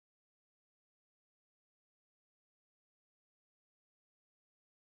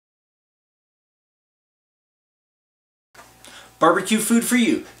Barbecue food for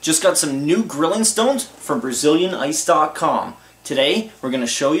you. Just got some new grilling stones from BrazilianIce.com. Today we're going to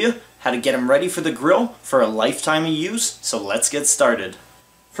show you how to get them ready for the grill for a lifetime of use, so let's get started.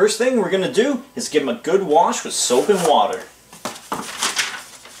 First thing we're going to do is give them a good wash with soap and water.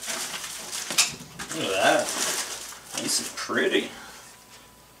 Look at that. Nice and pretty.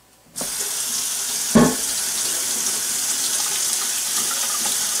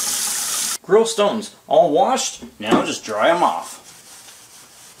 Grill stones all washed, now just dry them off.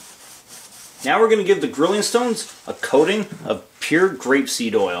 Now we're going to give the grilling stones a coating of pure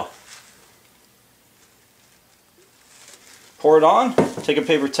grapeseed oil. Pour it on, take a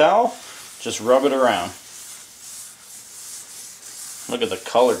paper towel, just rub it around. Look at the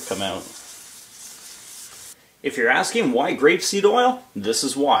color come out. If you're asking why grapeseed oil, this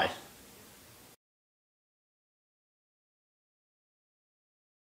is why.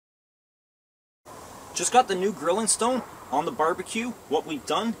 Just got the new grilling stone on the barbecue. What we've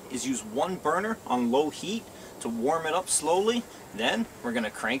done is use one burner on low heat to warm it up slowly. Then we're going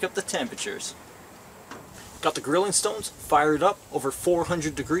to crank up the temperatures. Got the grilling stones fired up over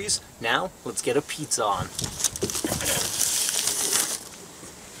 400 degrees. Now let's get a pizza on.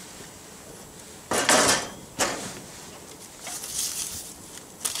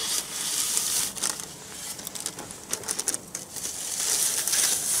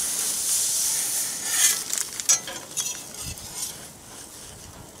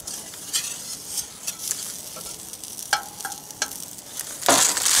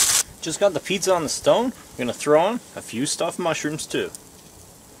 Just got the pizza on the stone. I'm going to throw on a few stuffed mushrooms too.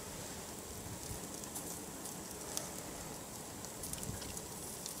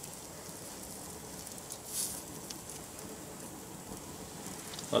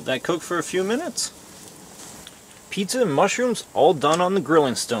 Let that cook for a few minutes. Pizza and mushrooms all done on the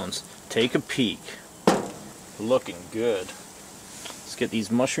grilling stones. Take a peek. Looking good. Let's get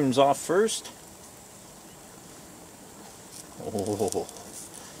these mushrooms off first. Oh.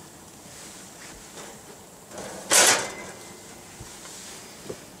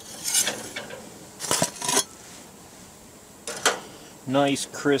 Nice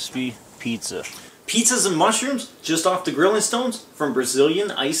crispy pizza. Pizzas and mushrooms just off the grilling stones from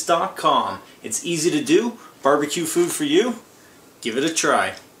BrazilianIce.com. It's easy to do. Barbecue food for you. Give it a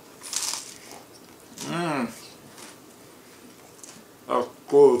try. That's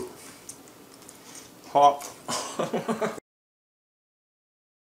good. Hot.